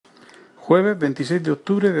Jueves 26 de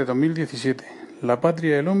octubre de 2017. La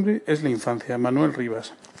patria del hombre es la infancia. Manuel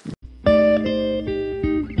Rivas.